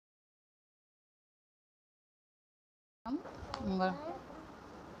உங்கள்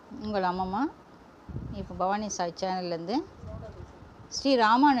உங்கள் அம்மம்மா இப்போ பவானி சாய் சேனல்லேருந்து ஸ்ரீ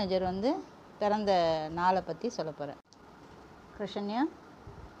ராமானுஜர் பிறந்த நாளை பற்றி சொல்ல போகிறேன். கிருஷ்ணயா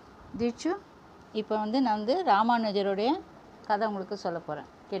தீட்சு இப்போ நான் ராமானுஜருடைய கதை உங்களுக்கு சொல்ல போகிறேன்.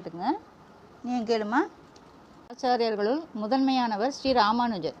 கேட்டுங்க, நீங்கள் கேளுமா. ஆச்சாரியர்களுள் முதன்மையானவர் ஸ்ரீ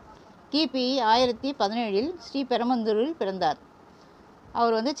ராமானுஜர். கிபி 1017 ஸ்ரீபெரும்புதூரில் பிறந்தார்.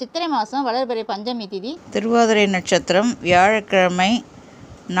 அவர் சித்திரை மாதம் வளர்பிறை பஞ்சமி திதி திருவாதிரை நட்சத்திரம் வியாழக்கிழமை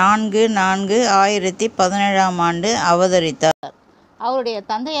 4/4/1017 அவதரித்தார். அவருடைய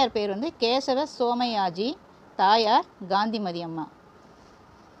தந்தையார் பேர் கேசவ சோமையாஜி, தாயார் காந்திமதி அம்மா.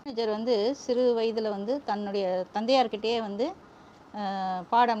 ராமானுஜர் சிறு வயதில் தன்னுடைய தந்தையார்கிட்டே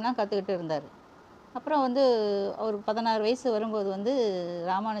பாடம்லாம் கற்றுக்கிட்டு இருந்தார். அப்புறம் அவர் 16 வயசு வரும்போது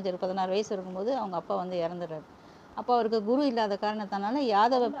ராமானுஜர் 16 வயசு இருக்கும்போது அவங்க அப்பா இறந்துடுறாரு. அப்போ அவருக்கு குரு இல்லாத காரணத்தினால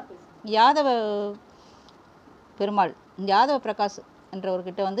யாதவ பெருமாள் யாதவ பிரகாஷ்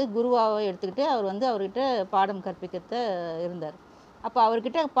என்றவர்கிட்ட குருவாக எடுத்துக்கிட்டு அவர் அவர்கிட்ட பாடம் கற்பிக்கிறத இருந்தார். அப்போ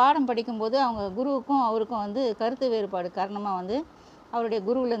அவர்கிட்ட பாடம் படிக்கும்போது அவங்க குருவுக்கும் அவருக்கும் கருத்து வேறுபாடு காரணமாக அவருடைய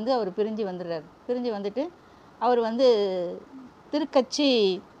குருவிலேருந்து அவர் பிரிஞ்சு வந்துடுறார். பிரிஞ்சு வந்துட்டு அவர்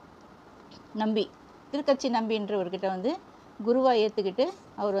திருக்கச்சி நம்பின்றவர்கிட்ட குருவாக ஏற்றுக்கிட்டு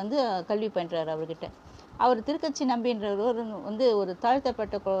அவர் கல்வி பயின்றார். அவர்கிட்ட அவர் திருக்கச்சி நம்பின்றவர் ஒரு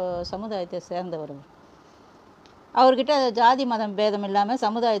தாழ்த்தப்பட்ட சமுதாயத்தை சேர்ந்தவர். அவர்கிட்ட ஜாதி மதம் பேதம் இல்லாமல்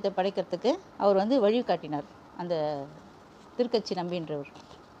சமுதாயத்தை படைக்கிறதுக்கு அவர் வழிகாட்டினார். அந்த திருக்கச்சி நம்பின்றவர்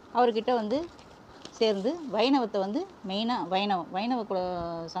அவர்கிட்ட சேர்ந்து வைணவத்தை மெயினாக வைணவ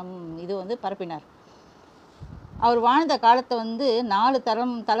இது பரப்பினார். அவர் வாழ்ந்த காலத்தை 4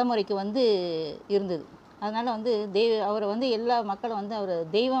 தலைமுறைக்கு இருந்தது. அதனால் அவரை எல்லா மக்களும் அவரை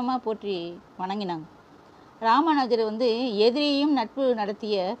தெய்வமாக போற்றி வணங்கினாங்க. ராமானுஜர் எதிரியையும் நட்பு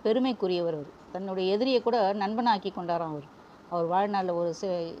நடத்திய பெருமைக்குரியவர். அவர் தன்னுடைய எதிரியை கூட நண்பனாக்கி கொண்டாராம். அவர் வாழ்நாளில்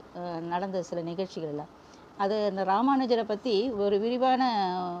நடந்த சில நிகழ்ச்சிகள் எல்லாம் அது அந்த ராமானுஜரை பற்றி ஒரு விரிவான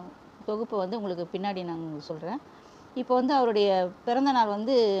தொகுப்பை உங்களுக்கு பின்னாடி நான் சொல்கிறேன். இப்போ அவருடைய பிறந்த நாள்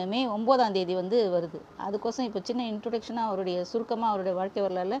மே 9ஆம் தேதி வருது. அதுக்கோசம் இப்போ சின்ன இன்ட்ரொடக்ஷனாக அவருடைய சுருக்கமாக அவருடைய வாழ்க்கை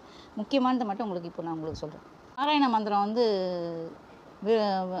வரலாறில் முக்கியமானதை மட்டும் இப்போ நான் உங்களுக்கு சொல்கிறேன். நாராயண மந்திரம்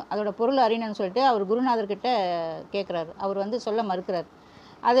அதோட பொருள் அறியணும்னு சொல்லிட்டு அவர் குருநாதர்கிட்ட கேட்குறாரு. அவர் சொல்ல மறுக்கிறார்.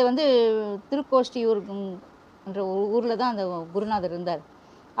 அது திருக்கோஷ்டியூர் என்ற ஊரில் தான் அந்த குருநாதர் இருந்தார்.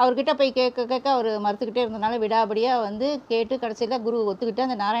 அவர்கிட்ட போய் கேட்க அவர் மறுத்துக்கிட்டே இருந்ததுனால விடாபடியாக கேட்டு கடைசியில் குரு ஒத்துக்கிட்டு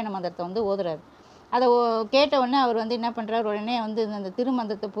அந்த நாராயண மந்திரத்தை ஓதுறாரு. அதை கேட்ட உடனே அவர் என்ன பண்ணுறார், உடனே அந்த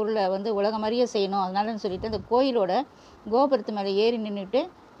திருமந்திரத்தை பொருளை உலகம் அறிய செய்யணும் அதனாலன்னு சொல்லிட்டு அந்த கோயிலோட கோபுரத்து மேலே ஏறி நின்றுட்டு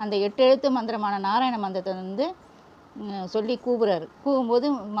அந்த 8 எழுத்து மந்திரமான நாராயண மந்திரத்தை சொல்லி கூவுறாரு. கூவும்போது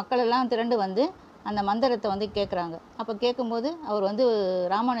மக்கள் எல்லாம் திரண்டு அந்த மந்திரத்தை கேட்குறாங்க. அப்போ கேட்கும்போது அவர்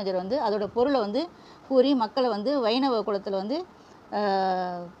ராமானுஜர் அதோட பொருளை கூறி மக்களை வைணவ குலத்தில்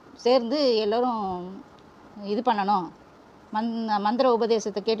சேர்ந்து எல்லோரும் இது பண்ணணும், மந்திர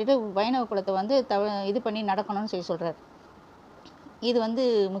உபதேசத்தை கேட்டுட்டு வைணவ குலத்தை இது பண்ணி நடக்கணும்னு சொல்கிறார். இது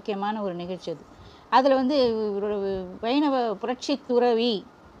முக்கியமான ஒரு நிகழ்ச்சி. அதில் வைணவ புரட்சி துறவி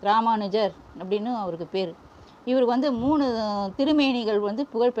ராமானுஜர் அப்படின்னு அவருக்கு பேர். இவருக்கு 3 திருமேனிகள்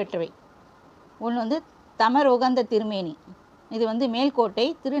புகழ்பெற்றவை. ஒன்று தமர் உகந்த திருமேனி, இது மேல்கோட்டை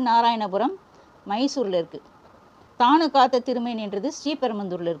திருநாராயணபுரம் மைசூரில் இருக்குது. தானு காத்த திருமேனின்றது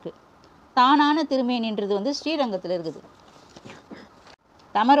ஸ்ரீபெரும்புதூரில் இருக்குது. தானான திருமேனின்றது ஸ்ரீரங்கத்தில் இருக்குது.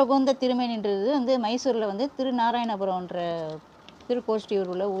 தமரகுந்த திருமேனின்றது மைசூரில் திருநாராயணபுரம்ன்ற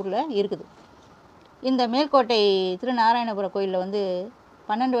திருக்கோஷ்டியூர் உள்ள ஊரில் இருக்குது. இந்த மேல்கோட்டை திருநாராயணபுரம் கோயிலில்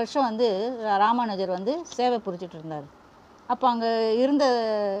 12 வருஷம் ராமானுஜர் சேவை புரிஞ்சிட்டு இருந்தார். அப்போ அங்கே இருந்த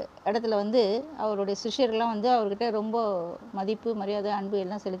இடத்துல அவருடைய சிஷ்யர்கள்லாம் அவர்கிட்ட ரொம்ப மதிப்பு மரியாதை அன்பு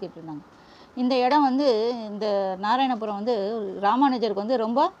எல்லாம் செலுத்திட்டு இருந்தாங்க. இந்த இடம் இந்த நாராயணபுரம் ராமானுஜருக்கு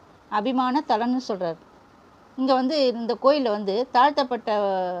ரொம்ப அபிமான தலம்னு சொல்கிறார். இங்கே இந்த கோயிலில் தாழ்த்தப்பட்ட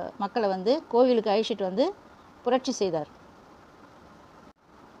மக்களை கோவிலுக்கு அழைச்சிட்டு புரட்சி செய்தார்.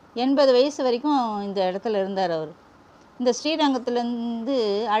 80 வயசு வரைக்கும் இந்த இடத்துல இருந்தார் அவர். இந்த ஸ்ரீரங்கத்துலேருந்து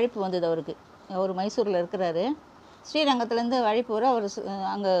அழைப்பு வந்தது அவருக்கு. அவர் மைசூரில் இருக்கிறாரு. ஸ்ரீரங்கத்துலேருந்து அழைப்பு வர அவர்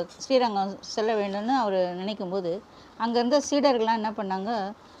அங்கே ஸ்ரீரங்கம் செல்ல வேண்டும்னு அவர் நினைக்கும்போது அங்கே இருந்த சீடர்கள்லாம் என்ன பண்ணாங்க,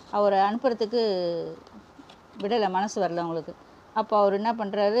 அவரை அனுப்புறதுக்கு விடலை, மனசு வரல அவங்களுக்கு. அப்போ அவர் என்ன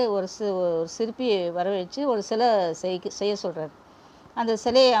பண்ணுறாரு, ஒரு சிற்பியை வரவழைச்சு ஒரு சிலை செய்ய சொல்கிறார். அந்த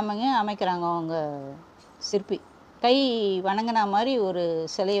சிலையை அமைக்கிறாங்க அவங்க சிற்பி. கை வணங்கின மாதிரி ஒரு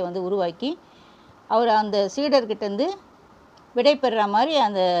சிலையை உருவாக்கி அவர் அந்த சீடர்கிட்டேருந்து விடை பெறுற மாதிரி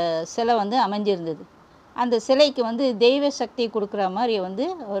அந்த சிலை அமைஞ்சிருந்தது. அந்த சிலைக்கு தெய்வ சக்தி கொடுக்குற மாதிரி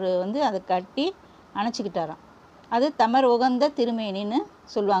அவர் அதை கட்டி அணைச்சிக்கிட்டாராம். அது தமர் உகந்த திருமேனின்னு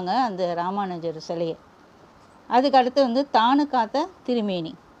சொல்லுவாங்க அந்த ராமானுஜர் சிலையை. அதுக்கு அடுத்து வந்து தானு காத்த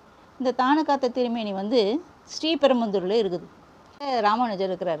திருமேனி. இந்த தானு காத்த திருமேனி வந்து ஸ்ரீபெரும்புதூரில் இருக்குது.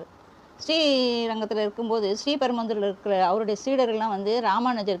 ராமானுஜர் இருக்கிறாரு. ஸ்ரீரங்கத்தில் இருக்கும்போது ஸ்ரீபெரும்புதூரில் இருக்கிற அவருடைய சீடர்கள்லாம் வந்து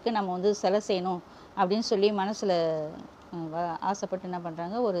ராமானுஜருக்கு நம்ம வந்து சிலை செய்யணும் அப்படின்னு சொல்லி மனசில் ஆசைப்பட்டு என்ன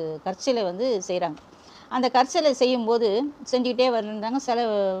பண்ணுறாங்க, ஒரு கற்சிலை வந்து செய்கிறாங்க. அந்த கற்சிலை செய்யும்போது செஞ்சுக்கிட்டே வர்றாங்க. சிலை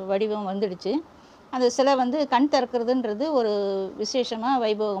வடிவம் வந்துடுச்சு. அந்த சிலை வந்து கண் திறக்கிறதுன்றது ஒரு விசேஷமாக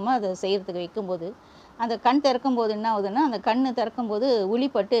வைபோகமாக அதை செய்கிறதுக்கு வைக்கும்போது அந்த கண் திறக்கும்போது என்ன ஆகுதுன்னா, அந்த கண் திறக்கும்போது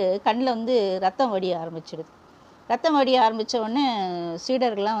உளிப்பட்டு கண்ணில் வந்து ரத்தம் வடிய ஆரம்பிச்சிடுது. ரத்தம் வடிய ஆரம்பித்த உடனே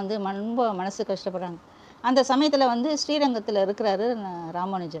சீடர்கள்லாம் வந்து ரொம்ப மனசு கஷ்டப்படுறாங்க. அந்த சமயத்தில் வந்து ஸ்ரீரங்கத்தில் இருக்கிறாரு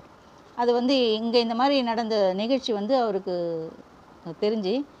ராமானுஜர். அது வந்து இங்கே இந்த மாதிரி நடந்த நிகழ்ச்சி வந்து அவருக்கு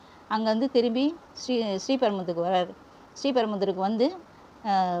தெரிஞ்சு அங்கேருந்து திரும்பி ஸ்ரீபெரும்புதூருக்கு வர்றாரு. ஸ்ரீபெரும்புதூருக்கு வந்து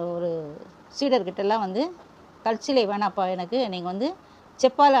ஒரு சீடர்கிட்டலாம் வந்து கற்சிலை வேணாப்பா, எனக்கு நீங்கள் வந்து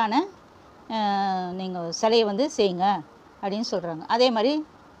செப்பாலான நீங்கள் சிலையை வந்து செய்யுங்க அப்படின்னு சொல்கிறாங்க. அதே மாதிரி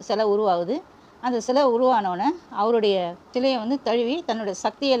சிலை உருவாகுது. அந்த சிலை உருவானோடனே அவருடைய சிலையை வந்து தழுவி தன்னுடைய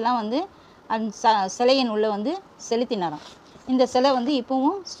சக்தியெல்லாம் வந்து அந்த சிலையின் உள்ளே வந்து செலுத்தினாராம். இந்த சிலை வந்து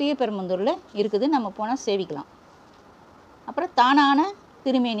இப்போவும் ஸ்ரீபெரும்புதூரில் இருக்குது. நம்ம போனால் சேவிக்கலாம். அப்புறம் தானான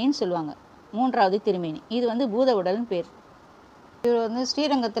திருமேனின்னு சொல்லுவாங்க, 3வது திருமேனி. இது வந்து பூத உடல்னு பேர். இவர் வந்து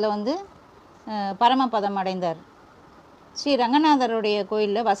ஸ்ரீரங்கத்தில் வந்து பரமபதம் அடைந்தார். ஸ்ரீ ரங்கநாதருடைய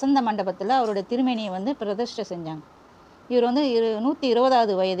கோயிலில் வசந்த மண்டபத்தில் அவருடைய திருமேனியை வந்து பிரதிஷ்டை செஞ்சாங்க. இவர் வந்து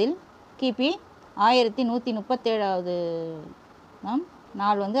 120வது வயதில் கிபி 1137வது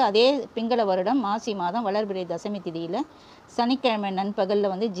நாள் வந்து அதே பிங்கள வருடம் மாசி மாதம் வளர்பிறை தசமி திதியில் சனிக்கிழமை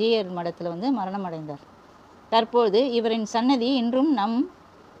நண்பகலில் வந்து ஜீயர் மடத்தில் வந்து மரணம் அடைந்தார். தற்போது இவரின் சன்னதி இன்றும்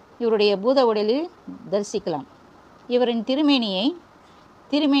இவருடைய பூத உடலில் தரிசிக்கலாம். இவரின்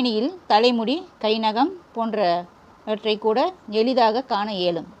திருமேனியில் தலைமுடி, கைநகம் போன்றவற்றை கூட எளிதாக காண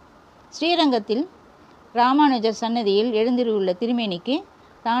இயலும். ஸ்ரீரங்கத்தில் ராமானுஜர் சன்னதியில் எழுந்திருள்ள திருமேனிக்கு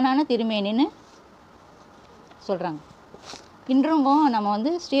தானான திருமேனின்னு சொல்கிறாங்க. இன்றும் நம்ம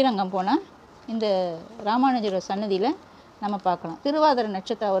வந்து ஸ்ரீரங்கம் போனால் இந்த ராமானுஜர் சன்னதியில் நம்ம பார்க்கலாம். திருவாதிரை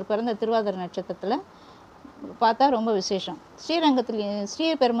நட்சத்திரம், அவர் பிறந்த திருவாதிரை நட்சத்திரத்தில் பார்த்தா ரொம்ப விசேஷம்.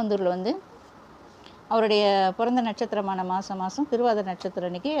 ஸ்ரீபெரும்புதூரில் வந்து அவருடைய பிறந்த நட்சத்திரமான மாதம் திருவாதிரை நட்சத்திரம்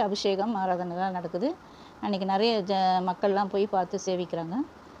அன்றைக்கி அபிஷேகம் ஆராதனைலாம் நடக்குது. அன்றைக்கி நிறைய மக்கள்லாம் போய் பார்த்து சேவிக்கிறாங்க.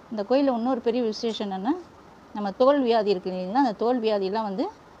 இந்த கோயிலில் இன்னொரு பெரிய விசேஷம் என்னென்னா, நம்ம தோல் வியாதி இருக்குது இல்லைங்களா, அந்த தோல் வியாதியெலாம் வந்து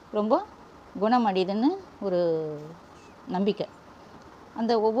ரொம்ப குணமடையுதுன்னு ஒரு நம்பிக்கை.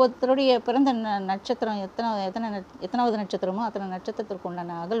 அந்த ஒவ்வொருத்தருடைய பிறந்த நட்சத்திரம் எத்தனாவது நட்சத்திரமோ அத்தனை நட்சத்திரத்திற்கு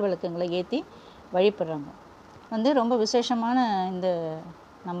உண்டான அகல் விளக்குங்களை ஏற்றி வழிபடுறாங்க. வந்து ரொம்ப விசேஷமான இந்த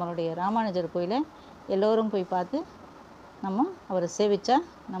நம்மளுடைய ராமானுஜர் கோயிலை எல்லோரும் போய் பார்த்து நம்ம அவரை சேவித்தா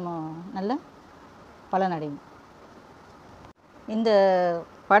நம்ம நல்ல பலனடையும். இந்த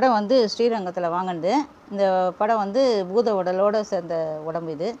படம் வந்து ஸ்ரீரங்கத்தில் வாங்கினது. இந்த படம் வந்து பூத உடலோடு சேர்ந்த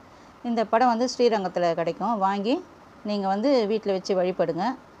உடம்பு இது. இந்த படம் வந்து ஸ்ரீரங்கத்தில் கிடைக்கும். வாங்கி நீங்கள் வந்து வீட்டில் வச்சு வழிபடுங்க.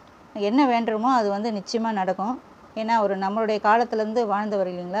 என்ன வேண்டுமோ அது வந்து நிச்சயமாக நடக்கும். ஏன்னா அவர் நம்மளுடைய காலத்துலேருந்து வாழ்ந்தவர்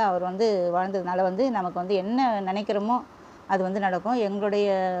இல்லைங்களா, அவர் வந்து வாழ்ந்ததுனால வந்து நமக்கு வந்து என்ன நினைக்கிறோமோ அது வந்து நடக்கும். எங்களுடைய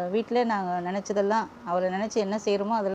வீட்டில் நாங்கள் நினச்சதெல்லாம் அவரை நினச்சி என்ன செய்கிறோமோ அதெல்லாம்